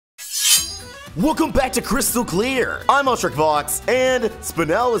Welcome back to Crystal Clear! I'm UltraVox, and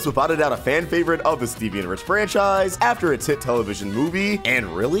Spinel is without a doubt a fan favorite of the Steven Universe franchise after its hit television movie, and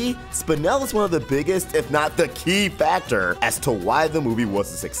really, Spinel is one of the biggest, if not the key factor, as to why the movie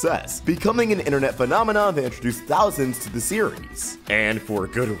was a success, becoming an internet phenomenon that introduced thousands to the series. And for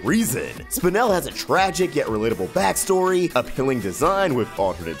good reason. Spinel has a tragic yet relatable backstory, appealing design with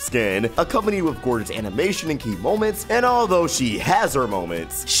alternate skin, accompanied with gorgeous animation and key moments, and although she has her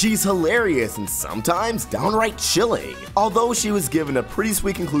moments, she's hilarious and sometimes downright chilling. Although she was given a pretty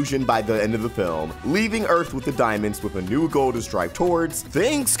sweet conclusion by the end of the film, leaving Earth with the diamonds with a new goal to strive towards,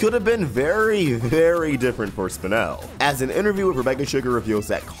 things could have been very, very different for Spinel. As an interview with Rebecca Sugar reveals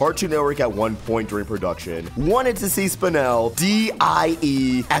that Cartoon Network at one point during production wanted to see Spinel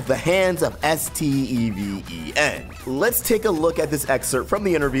die at the hands of Steven. Let's take a look at this excerpt from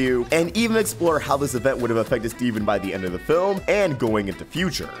the interview and even explore how this event would have affected Steven by the end of the film and going into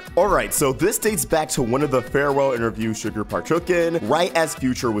future. Alright, so this dates back to one of the farewell interviews Sugar partook in right as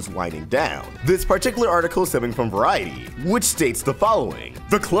Future was winding down. This particular article stemming from Variety, which states the following.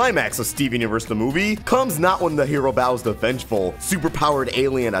 The climax of Steven Universe the movie comes not when the hero battles the vengeful, superpowered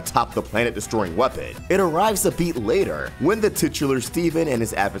alien atop the planet-destroying weapon. It arrives a beat later, when the titular Steven and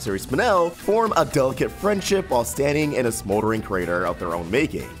his adversary Spinel form a delicate friendship while standing in a smoldering crater of their own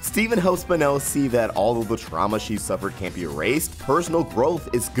making. Steven helps Spinel see that although the trauma she suffered can't be erased, personal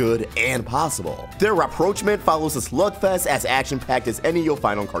growth is good and possible. Their rapprochement follows a slugfest as action-packed as any you'll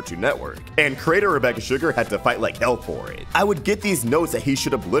find on Cartoon Network, and creator Rebecca Sugar had to fight like hell for it. I would get these notes that he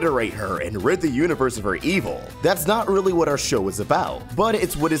should obliterate her and rid the universe of her evil. That's not really what our show is about, but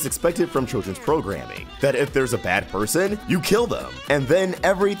it's what is expected from children's programming, that if there's a bad person, you kill them, and then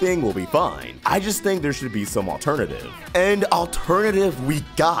everything will be fine. I just think there should be some alternative. And alternative we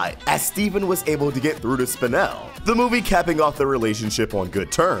got, as Steven was able to get through to Spinel, the movie capping off their relationship on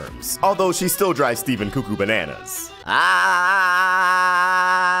good terms, although she still drives Steven cuckoo bananas.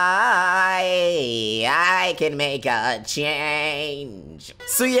 I can make a change.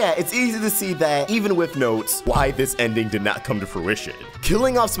 So yeah, it's easy to see that, even with notes, why this ending did not come to fruition.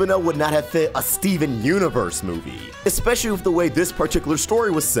 Killing off Spinel would not have fit a Steven Universe movie, especially with the way this particular story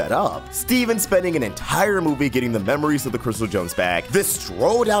was set up. Steven spending an entire movie getting the memories of the Crystal Gems back, this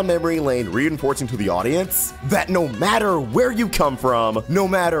stroll down memory lane reinforcing to the audience that no matter where you come from, no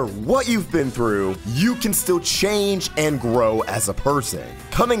matter what you've been through, you can still change and grow as a person,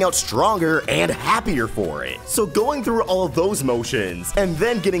 coming out stronger and happier for it. So going through all of those motions, and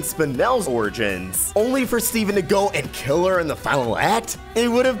then getting Spinel's origins, only for Steven to go and kill her in the final act? It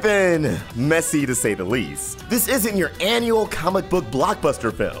would have been messy to say the least. This isn't your annual comic book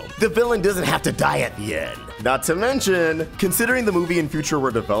blockbuster film. The villain doesn't have to die at the end. Not to mention, considering the movie and Future were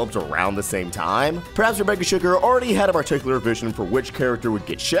developed around the same time, perhaps Rebecca Sugar already had a particular vision for which character would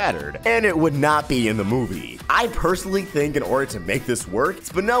get shattered, and it would not be in the movie. I personally think in order to make this work,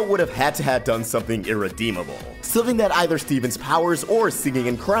 Spinel would have had to have done something irredeemable. Something that either Steven's powers or singing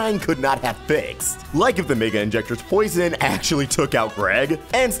and crying could not have fixed. Like if the Mega Injector's poison actually took out Greg,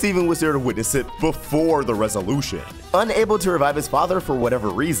 and Steven was there to witness it before the resolution, unable to revive his father for whatever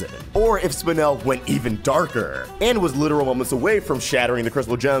reason. Or if Spinel went even darker, and was literal moments away from shattering the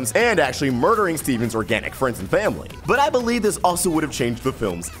Crystal Gems and actually murdering Steven's organic friends and family. But I believe this also would have changed the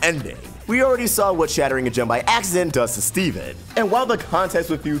film's ending. We already saw what shattering a gem by accident does to Steven, and while the context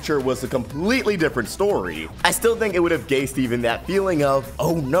with Future was a completely different story, I still think it would have gave Steven that feeling of,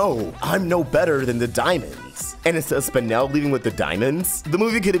 oh no, I'm no better than the diamonds. And instead of Spinel leaving with the diamonds, the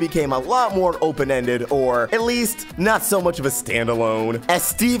movie could have became a lot more open-ended, or at least not so much of a standalone, as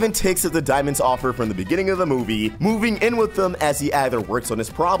Steven takes up the diamonds offer from the beginning of the movie, moving in with them as he either works on his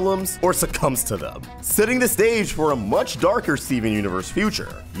problems or succumbs to them, setting the stage for a much darker Steven Universe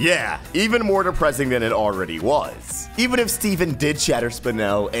future. Yeah, even more depressing than it already was. Even if Steven did shatter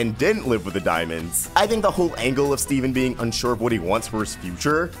Spinel and didn't live with the diamonds, I think the whole angle of Steven being unsure of what he wants for his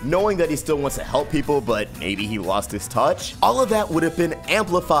future, knowing that he still wants to help people but maybe he lost his touch, all of that would have been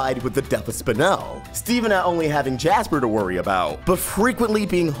amplified with the death of Spinel. Steven not only having Jasper to worry about, but frequently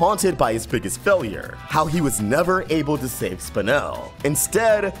being haunted by his biggest failure, how he was never able to save Spinel,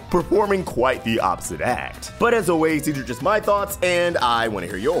 instead performing quite the opposite act. But as always, these are just my thoughts and I want to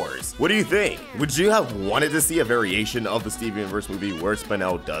hear yours. What do you think? Would you have wanted to see a variation of the Steven Universe movie where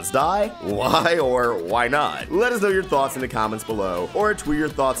Spinel does die? Why or why not? Let us know your thoughts in the comments below or tweet your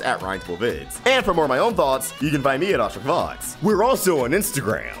thoughts at Roundtable Vids. And for more of my own thoughts, thoughts, you can find me at AwestruckVox. We're also on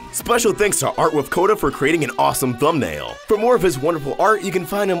Instagram. Special thanks to ARTWITHKODA for creating an awesome thumbnail. For more of his wonderful art, you can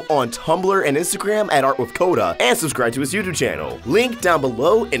find him on Tumblr and Instagram at ARTWITHKODA and subscribe to his YouTube channel. Link down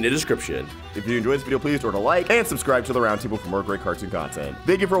below in the description. If you enjoyed this video, please throw it a like and subscribe to the Roundtable for more great cartoon content.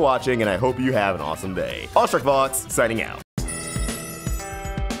 Thank you for watching, and I hope you have an awesome day. AwestruckVox, signing out.